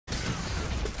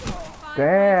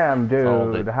Damn,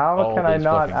 All dude. How can I these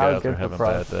not fucking guys are outget the having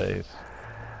price? bad days.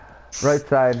 Right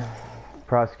side,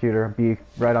 prosecutor, B,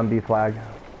 right on B flag.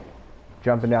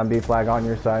 Jumping down B flag on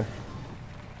your side.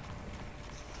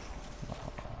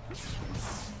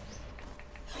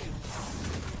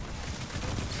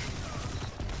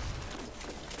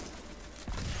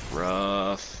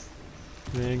 Rough.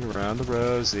 Ring around the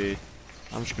rosy.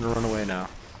 I'm just gonna run away now.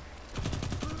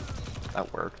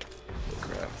 That worked. Oh,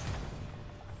 crap.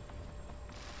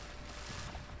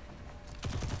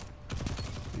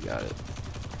 You got it.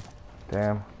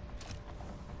 Damn.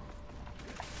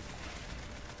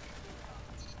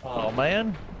 Oh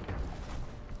man.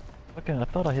 Fucking, I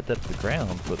thought I hit that to the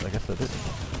ground, but I guess I didn't.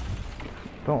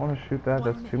 Don't want to shoot that.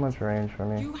 That's too much range for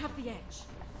me. You have the edge.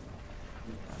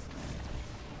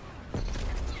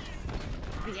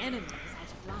 The enemy is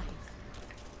out of lives.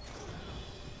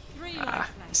 3 lives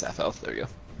left. It's half health. There you go.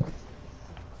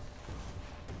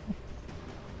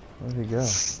 Where'd he go?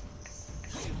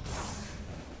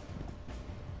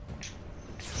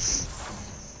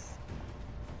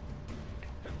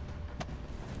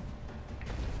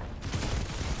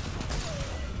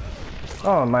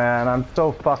 Oh man, I'm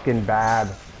so fucking bad.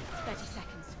 30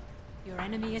 seconds. Your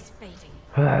enemy is fading.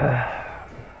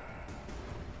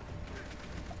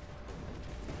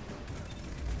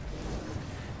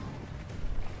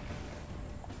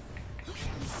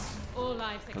 All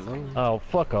lives expended. Oh,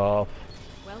 fuck off.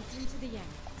 Well into the end.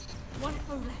 One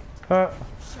foe left. Huh.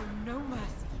 Show no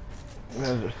mercy.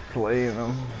 They're just slaying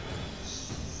him.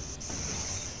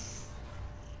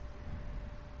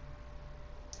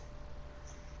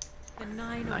 The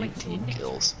 9 19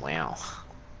 kills. Wow.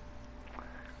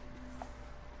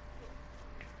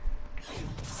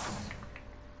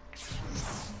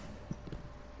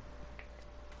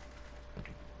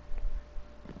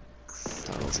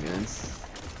 That was good.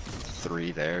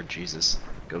 3 there. Jesus.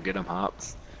 Go get him, Hop.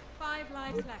 5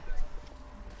 lives left.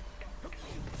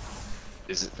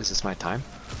 Is this my time?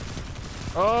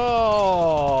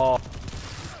 Oh!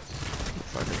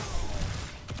 Fucker.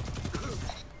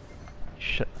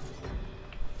 Shit.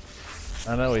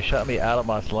 I know, he shot me out of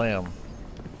my slam.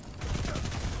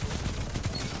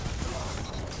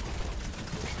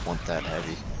 Want that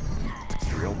heavy.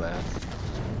 Real bad.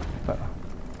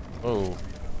 Oh.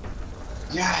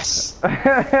 Yes!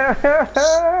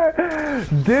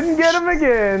 Didn't get him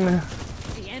again.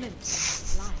 The enemy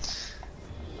is alive.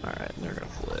 Alright, they're gonna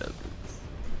flip.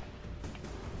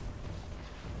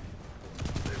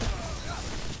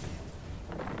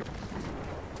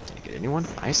 Did you get anyone?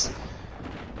 Nice.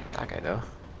 That guy though.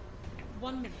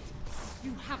 1 minute.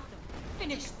 You have them.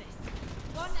 Finish this.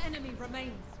 One enemy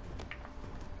remains.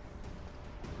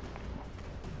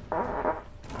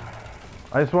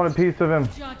 I just want a piece of him.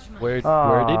 Judgment. Where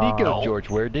did he go, Oh. George?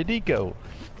 Where did he go?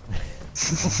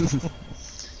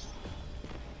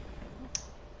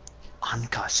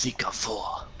 Ankasika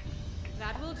 4.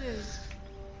 That will do.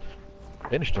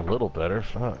 Finished a little better.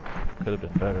 Fuck. Could have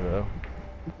been better though.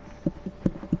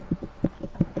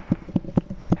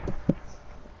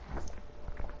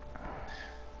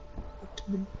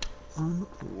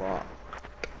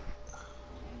 Unlocked.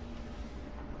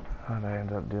 How'd I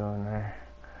end up doing there?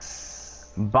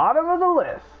 Bottom of the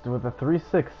list with a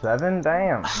 367.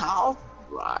 Damn. How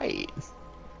right?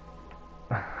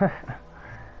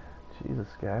 Jesus,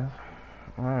 guys.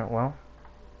 All right, well.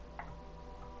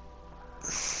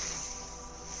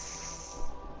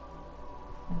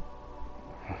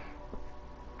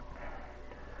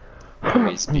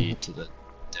 Praise be to the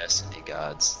Destiny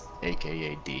gods,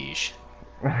 aka Deej.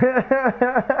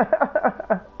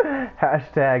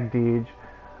 Hashtag Deej.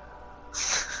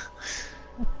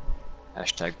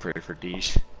 Hashtag pray for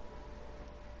Deej.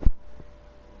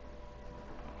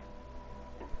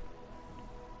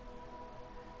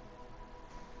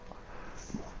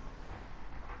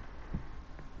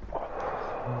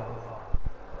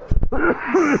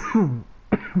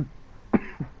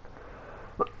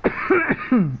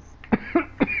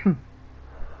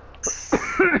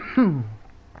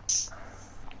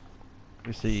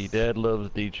 You see, Dad loves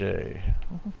DJ.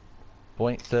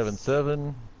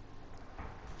 0.77.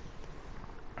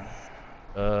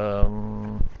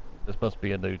 This must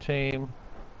be a new team.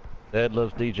 Dad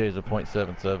loves DJ's a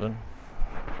 0.77.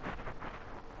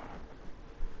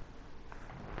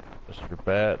 Mr.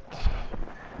 Bat.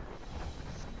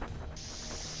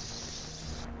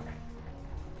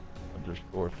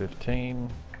 _15.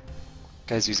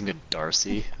 Guy's using a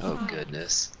Darcy. Oh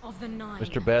goodness. Of the 9.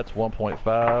 Mr. Bat's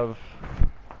 1.5.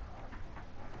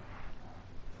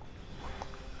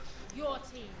 Your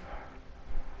team.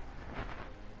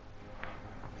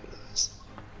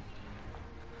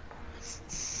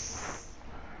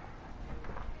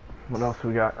 What else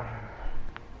we got?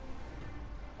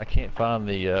 I can't find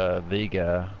the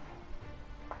guy.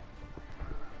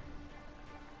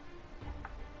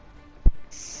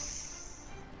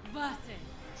 Versus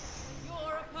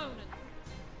your opponent.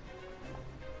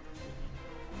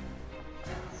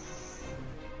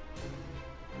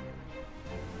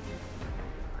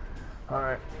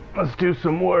 Alright, let's do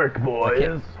some work,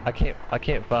 boys. I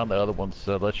can't find the other ones,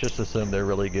 so let's just assume they're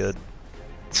really good.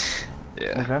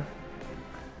 Yeah. Okay.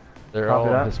 They're Copy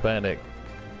all that. Hispanic.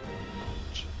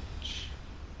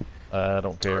 I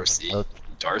don't care.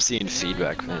 Darcy and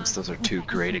Feedback Fence, those are two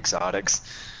great exotics.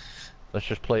 Let's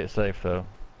just play it safe though,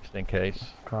 just in case.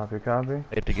 Copy, copy.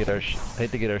 Hate to get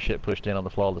our shit pushed in on the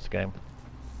flawless game.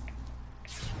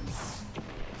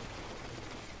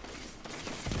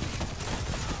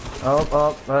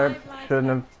 Oh, I shouldn't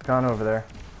have gone over there.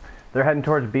 They're heading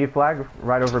towards B flag,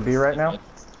 right over B right now.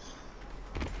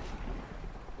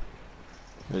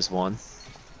 There's one.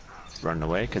 He's running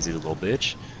away because he's a little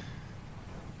bitch.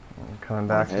 I'm coming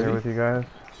back Heavy. here with you guys.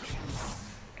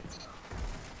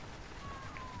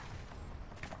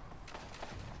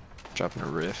 Dropping a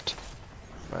rift.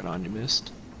 Right on you,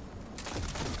 missed.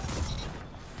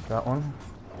 Got one.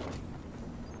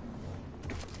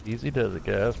 Easy does it,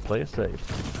 guys. Play it safe.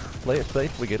 Play it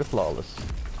safe, we get a flawless.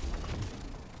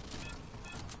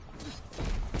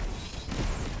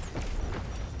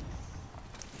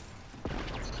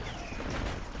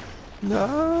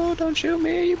 No, don't shoot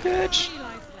me, you bitch. 3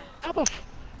 lives left. How the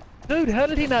dude, how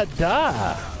did he not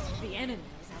die? The enemy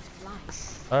is out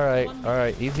of life.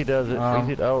 Alright, easy does it.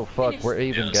 Easy. Oh fuck, we're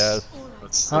even, guys.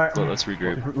 Alright. Let's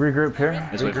regroup. Regroup here.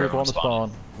 Let's wait for Regroup everyone on to the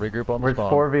spawn. Regroup on the Where's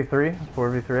spawn. 4v3?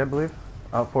 4v3, I believe.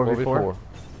 Oh, 4v4. 4v4.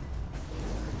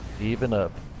 Even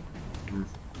up.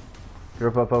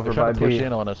 Group up over They're by trying to push B.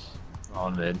 in on us.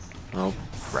 On mid. Oh,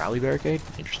 rally barricade?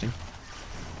 Interesting.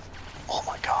 Oh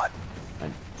my god.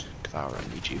 Devour,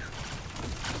 I need you.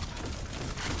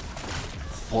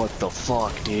 What the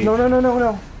fuck, dude?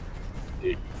 No.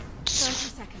 30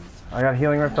 seconds. I got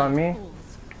healing rift on me.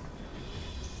 Pause.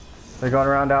 They're going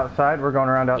around outside. We're going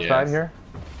around outside Yeah. here.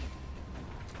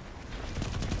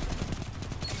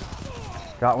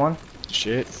 Got one.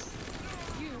 Shit.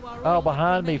 You are Oh, all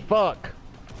behind me, remain. fuck.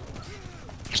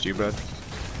 It's you, bud.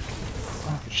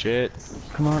 Shit.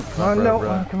 Come on. Come Run, on. No.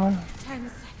 run. Come on. 10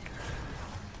 seconds.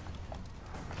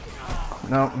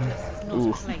 No. This is not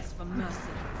Ooh. a place for mercy.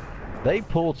 They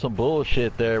pulled some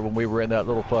bullshit there when we were in that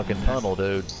little fucking tunnel,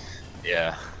 dude.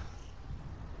 Yeah.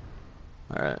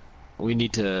 Alright. We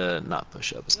need to not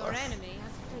push up as Your far. enemy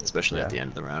has cleared. Especially Yeah. at the end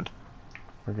of the round.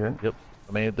 We're good. Yep.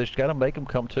 I mean, they just gotta make them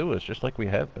come to us, just like we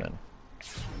have been.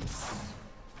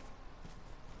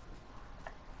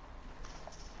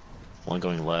 One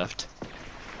going left.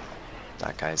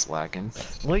 That guy's lagging.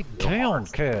 Lay down,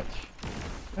 cats.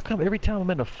 How come every time I'm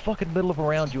in the fucking middle of a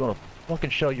round, you wanna fucking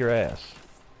show your ass?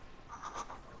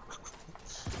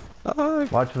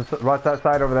 Watch that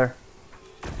side over there.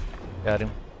 Got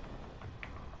him.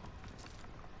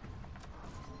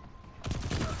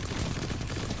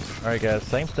 Alright guys,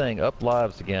 same thing, up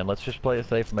lives again. Let's just play it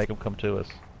safe and make them come to us.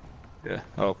 Yeah.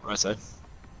 Oh, right side.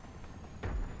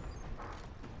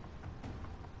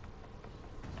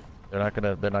 They're not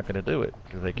gonna do it,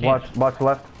 because they can't. Watch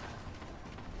left.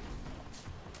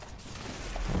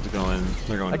 They're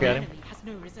going I The got him. enemy has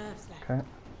no reserves left. Okay.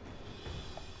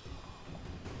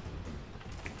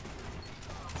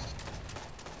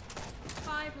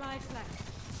 Five lives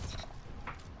left.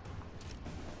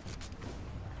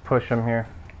 Push him here.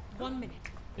 1 minute.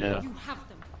 Yeah. You have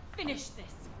them. Finish this.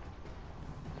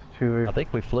 Two. I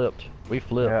think we flipped. We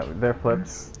flipped. Yeah, they're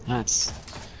flipped. That's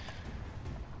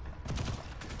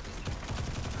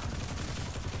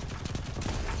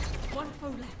One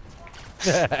foe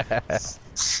left.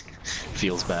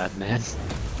 feels bad, man. He's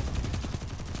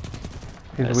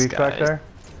This weak back guy- there.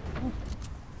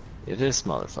 If this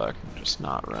motherfucker just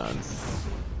not run.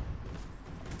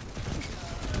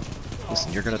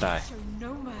 Listen, you're gonna die. Show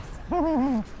no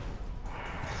mercy.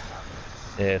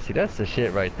 Yeah, see, that's the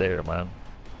shit right there, man.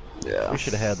 Yeah. We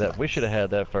should have had that. We should have had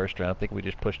that first round. I think we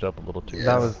just pushed up a little too.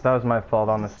 That was my fault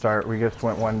on the start. We just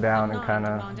went one down and kind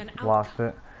of lost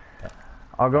it.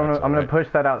 I'm gonna alright. push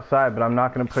that outside, but I'm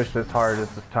not gonna push this hard this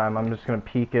time. I'm just gonna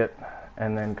peek it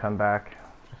and then come back.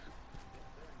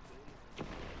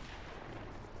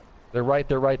 They're right.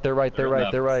 They're right. They're right. They're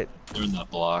right. They're right. They're in that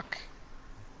block.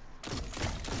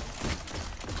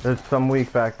 There's some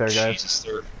weak back there, guys. Jesus,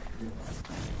 they're...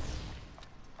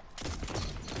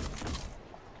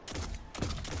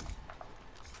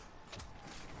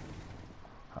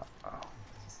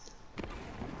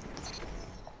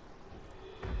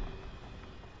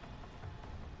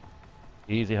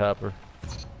 Easy, Hopper.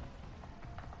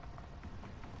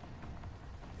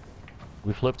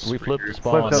 We flipped the spawn.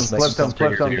 Flipped him, Just make flipped him, some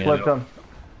flipped him, triggers flipped again. him.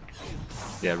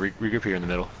 Yeah, regroup here in the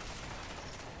middle.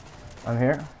 I'm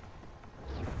here.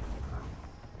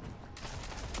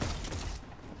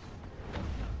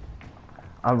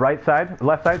 On right side,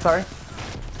 left side, sorry.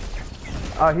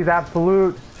 Oh, he's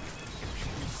absolute.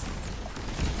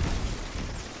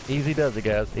 Easy does it,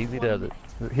 guys. Easy does it.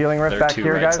 Healing rift There are back two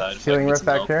here, right guys. side, if I Healing can get rift some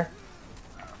back help. here.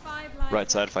 5 lives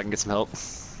Right side if I can get some help.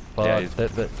 Fuck, Yeah,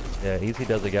 yeah, easy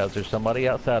does it, guys. There's somebody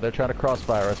outside. They're trying to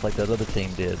crossfire us like that other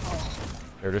team did.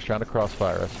 They're just trying to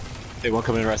crossfire us. they won't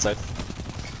come in right side.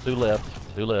 Two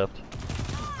left. Two left.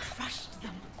 crushed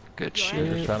them. Good They're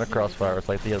shit. just trying to crossfire us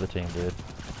like the other team did.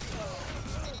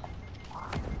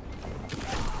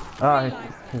 Ah,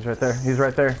 he's right there. He's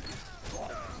right there.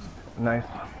 Nice.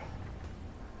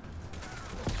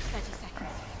 30 seconds.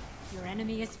 Your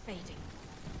enemy is fading.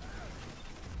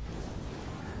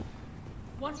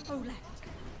 One foe left.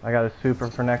 I got a super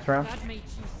for next round. That made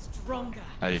you stronger.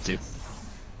 I did too.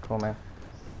 Cool, man.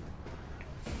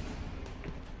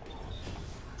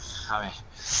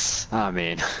 I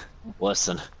mean,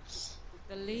 listen.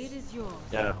 The lead is yours.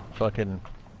 Yeah. Fucking,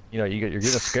 you're gonna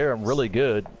scare them really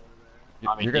good.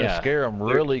 I mean, You're gonna yeah. scare them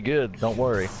really good. Don't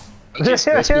worry.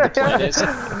 Basically,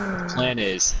 the plan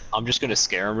is, I'm just gonna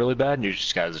scare him really bad, and you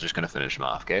guys are just gonna finish him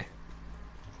off, okay?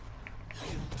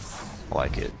 I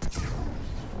like it.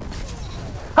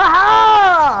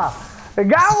 Ha! I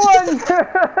got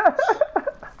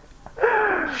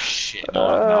one! Shit, no,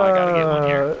 I gotta get one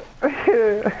here.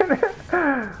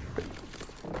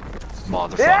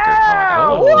 Motherfucker. Yeah!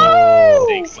 Oh, Woo!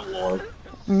 thanks the Lord.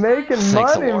 Making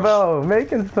Thanks a money, lot. bro.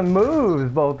 Making some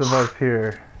moves, both of us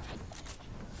here.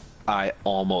 I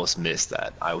almost missed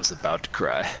that. I was about to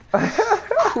cry.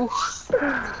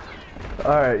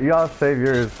 Alright, y'all save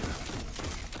yours.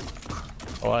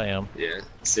 Oh, I am. Yeah,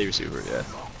 save your super, yeah.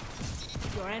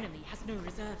 Your enemy has no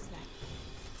reserves left.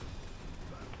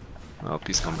 Oh,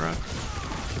 he's coming around.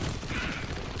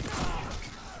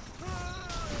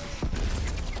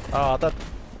 Oh, I thought.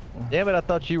 Damn it! I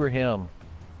thought you were him.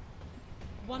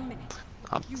 1 minute.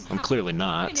 I'm clearly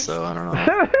not, so I don't know.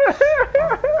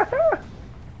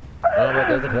 Well, that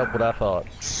doesn't help what I thought.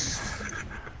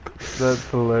 That's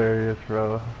hilarious,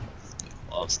 bro.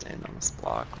 Love staying on this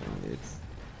block, dude.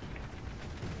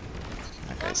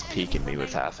 That guy's peeking me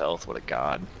with half health. What a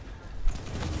god.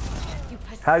 You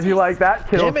How'd you like that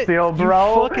kill Damn it, steal, you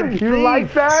bro? fucking You like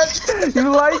thief. that? You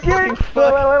like it? You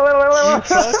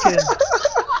fucking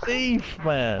thief,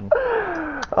 man.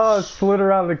 Oh, slid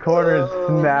around the corner and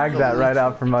snagged that right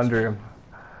out from under him.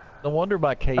 No wonder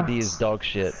my KD is dog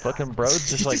shit. Fucking bro's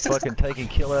just like fucking taking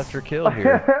kill after kill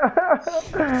here.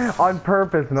 On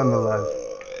purpose, nonetheless.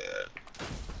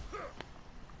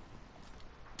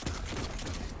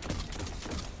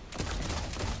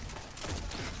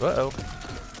 Uh-oh.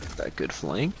 That good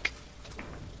flank.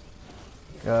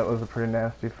 Yeah, that was a pretty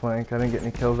nasty flank. I didn't get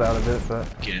any kills out of it,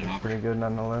 but Get it, Hopper. pretty good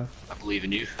nonetheless. I believe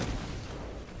in you.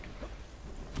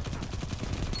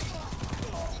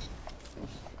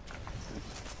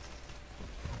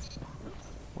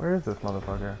 Where is this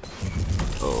motherfucker?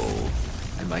 Oh,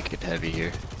 I might get heavy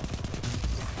here.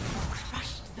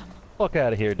 crushed them. Fuck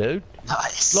out of here, dude.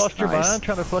 Nice. Lost your nice. mind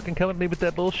trying to fucking come at me with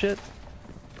that bullshit?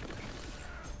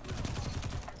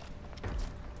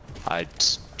 I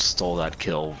stole that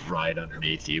kill right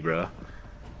underneath you, bro.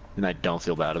 And I don't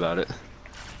feel bad about it.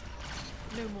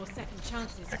 No more second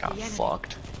chances I for got the enemy.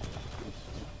 fucked.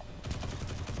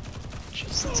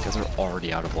 Jeez, these guys are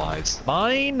already out of lives.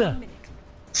 Mine? 1 minute.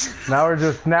 Now we're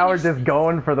just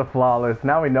going for the flawless.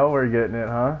 Now we know we're getting it,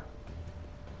 huh?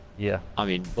 Yeah. I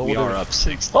mean, Well, we we'll are do- up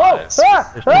 6 Oh! lives. Ah!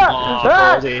 There's no- Ah! Oh,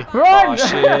 Ah! Baldy. Run! Oh,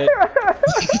 shit.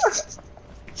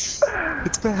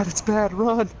 It's bad,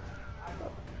 run!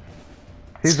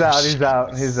 He's out, he's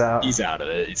out, he's out. He's out of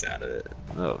it, he's out of it.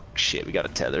 Oh, shit, we got a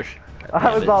tether. God I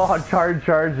damn was it. all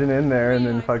charging in there and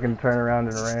then fucking turn around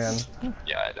and ran.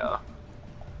 Yeah, I know.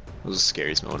 It was the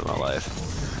scariest moment of my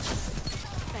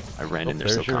life. I ran in there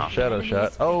so There's your confident. shadow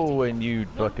shot. Oh, and you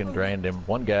fucking drained him.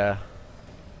 One guy.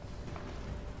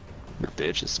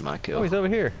 Bitch, this is my kill. Oh, he's over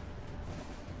here.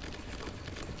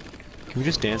 Can we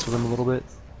just dance with him a little bit?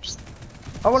 Just...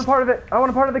 I want a part of it. I want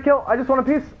a part of the kill. I just want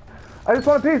a piece. I just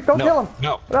want a piece. Don't No, kill him.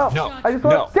 no, No. no, I just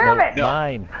want. no, Damn No, it!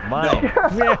 Mine. Mine.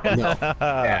 No.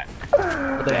 Yeah.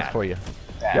 Well, thanks for you.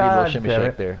 Give you a God little shimmy damn shake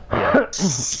it. there. Yeah.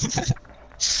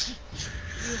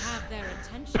 You have their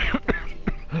attention,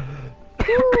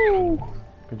 Guardian.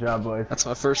 Good job, boys. That's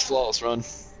my first flawless run.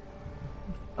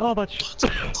 Oh, but Let's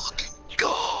fucking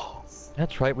go!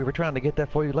 that's right. We were trying to get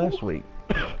that for you last week.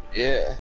 Yeah.